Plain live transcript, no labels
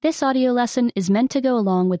This audio lesson is meant to go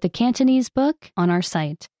along with the Cantonese book on our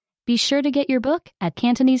site. Be sure to get your book at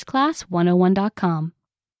CantoneseClass101.com.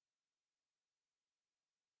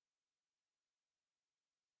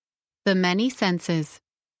 The many senses.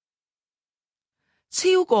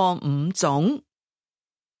 超過5種。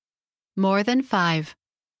 More than 5.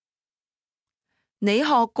 你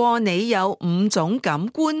學過你有5種感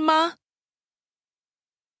官嗎？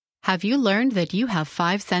 Have you learned that you have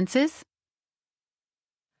 5 senses?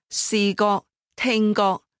 視覺、聽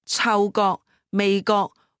覺、嗅覺、味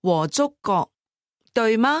覺和觸覺，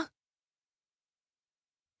對嗎？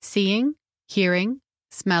 Seeing, hearing,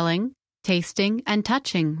 smelling, tasting, and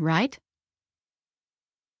touching, right?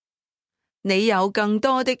 你有更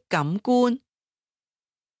多的感官。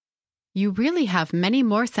 You really have many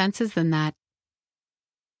more senses than that.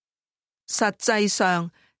 實際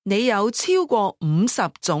上，你有超過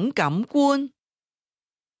50種感官。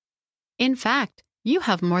 In fact, you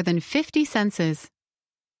have more than 50 senses.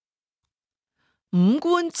 五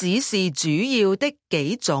官只是主要的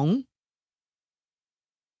幾種。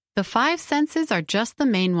 The 5 senses are just the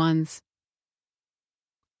main ones.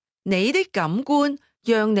 你的感官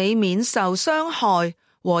讓你免受傷害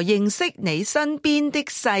和認識你身邊的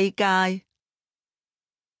世界。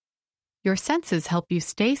 Your senses help you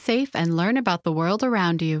stay safe and learn about the world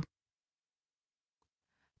around you.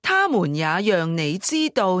 它們也讓你知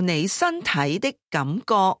道你身體的感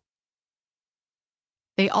覺。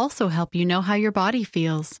 They also help you know how your body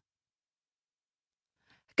feels.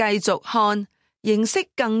 繼續看，認識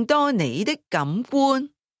更多你的感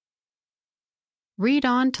官。 Read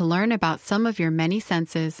on to learn about some of your many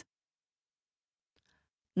senses.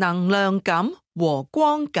 能量感和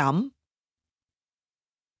光感。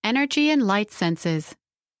 Energy and light senses.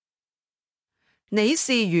 你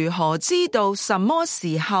是如何知道什麼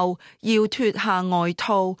時候要脫下外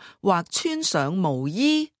套或穿上毛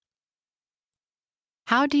衣？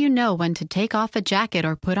 How do you know when to take off a jacket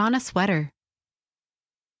or put on a sweater?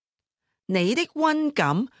 你的溫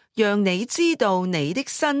感讓你知道你的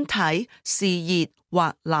身體是熱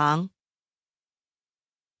或冷。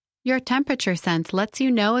 Your temperature sense lets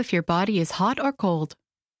you know if your body is hot or cold.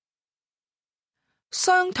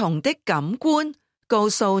 相同的感官告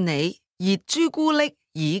訴你熱朱古力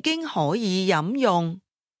已經可以飲用。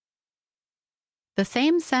 The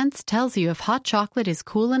same sense tells you if hot chocolate is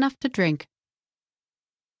cool enough to drink.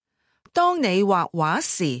 當你畫畫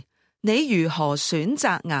時，你如何選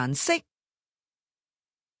擇顏色？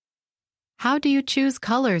 How do you choose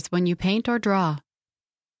colors when you paint or draw?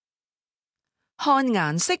 看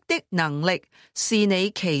顏色的能力是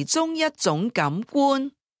你其中一種感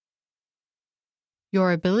官。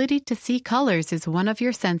 Your ability to see colors is one of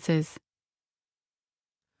your senses.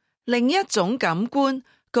 另一種感官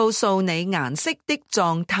告訴你顏色的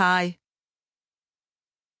狀態。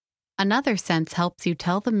 Another sense helps you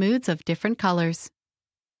tell the moods of different colors.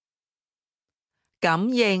 感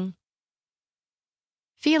應。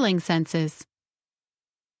 Feeling senses.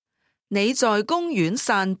 你在公園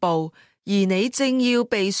散步，而你正要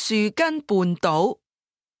被樹根絆倒。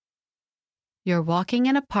 You're walking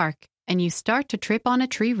in a park and you start to trip on a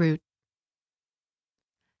tree root.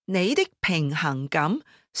 你的平衡感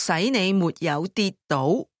使你沒有跌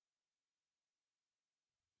倒。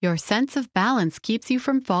 Your sense of balance keeps you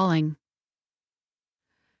from falling.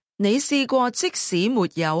 你試過即使沒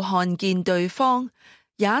有看見對方，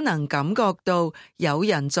也能感覺到有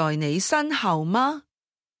人在你身後嗎？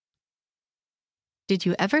 Did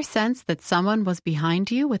you ever sense that someone was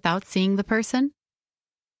behind you without seeing the person?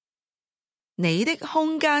 你的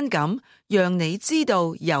空間感讓你知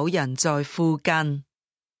道有人在附近。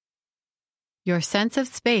 Your sense of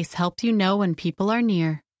space helps you know when people are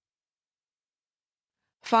near.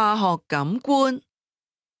 化學感官。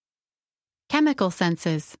 Chemical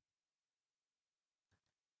senses.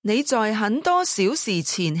 你在很多小時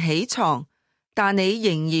前起床，但你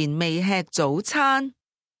仍然未吃早餐。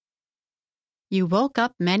 You woke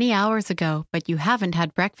up many hours ago, but you haven't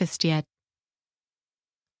had breakfast yet.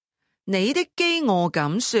 你的飢餓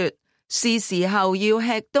感說，是時候要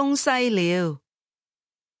吃東西了。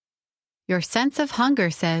 Your sense of hunger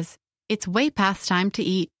says, it's way past time to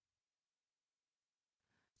eat.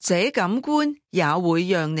 這感官也會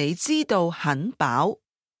讓你知道很飽。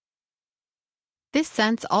 This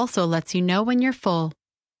sense also lets you know when you're full.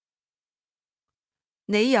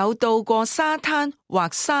 你有到過沙灘或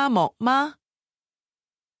沙漠嗎？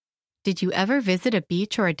 Did you ever visit a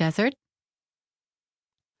beach or a desert?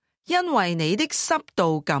 因為你的濕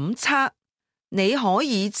度感測，你可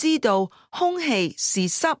以知道空氣是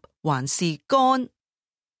濕還是乾。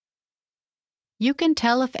 You can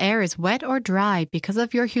tell if air is wet or dry because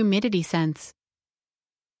of your humidity sense.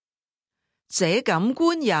 這感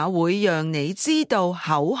官也會讓你知道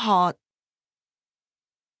口渴。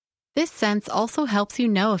This sense also helps you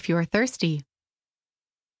know if you are thirsty.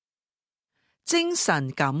 精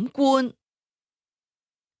神感官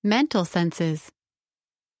Mental senses.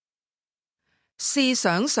 試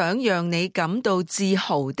想讓你感到自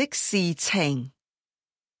豪的事情。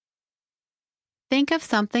Think of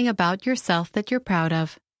something about yourself that you're proud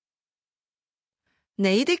of.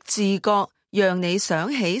 你的自覺讓你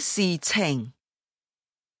想起事情。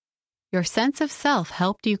Your sense of self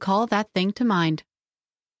helped you call that thing to mind.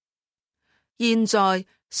 現在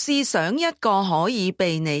試想一個可以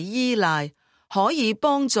被你依賴，可以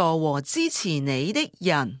幫助和支持你的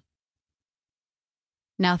人。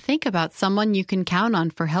Now think about someone you can count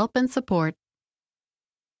on for help and support.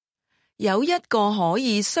 有一個可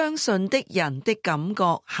以相信的人的感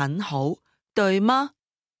覺很好，對嗎？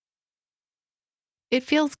 It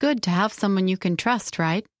feels good to have someone you can trust,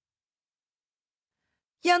 right?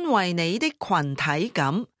 因為你的群體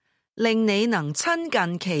感，令你能親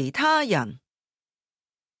近其他人。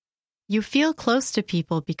You feel close to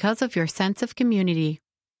people because of your sense of community.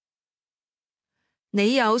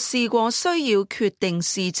 你有試過需要決定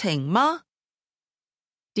事情嗎？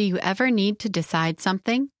 Do you ever need to decide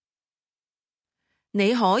something?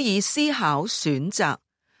 你可以思考選擇，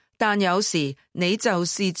但有時你就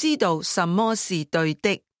是知道什麼是對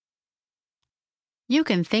的。You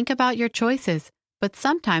can think about your choices, but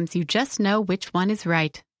sometimes you just know which one is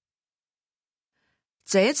right.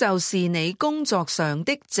 這就是你工作上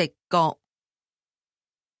的直覺。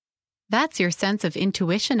That's your sense of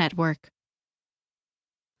intuition at work.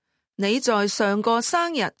 你在上個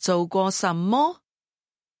生日做過什麼？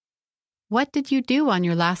 What did you do on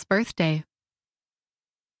your last birthday?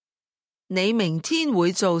 你明天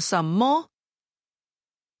會做什麼？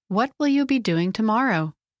 What will you be doing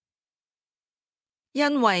tomorrow?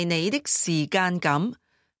 因為你的時間感，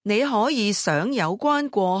你可以想有關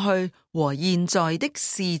過去和現在的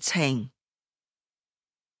事情。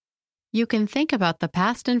You can think about the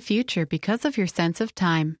past and future because of your sense of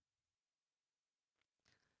time.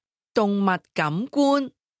 動物感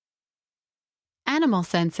官 Animal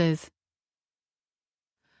senses.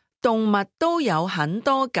 動物都有很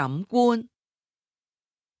多感官。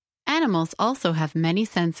 Animals also have many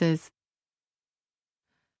senses.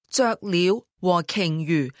 雀鳥和鯨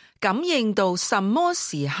魚感應到什麼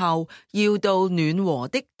時候要到暖和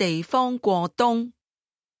的地方過冬。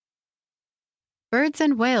 Birds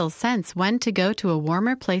and whales sense when to go to a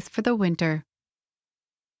warmer place for the winter.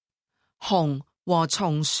 熊和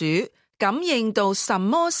松鼠感應到什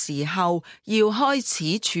麼時候要開始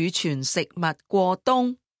儲存食物過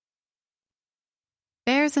冬。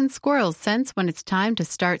 Bears and squirrels sense when it's time to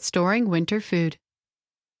start storing winter food.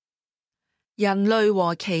 人類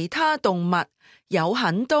和其他動物有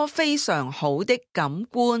很多非常好的感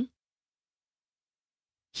官。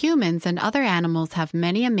 Humans and other animals have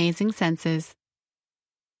many amazing senses.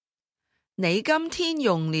 你今天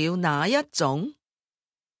用了哪一種？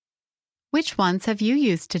 Which ones have you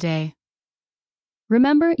used today?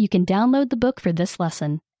 Remember, you can download the book for this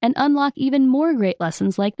lesson and unlock even more great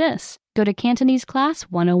lessons like this. Go to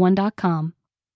CantoneseClass101.com.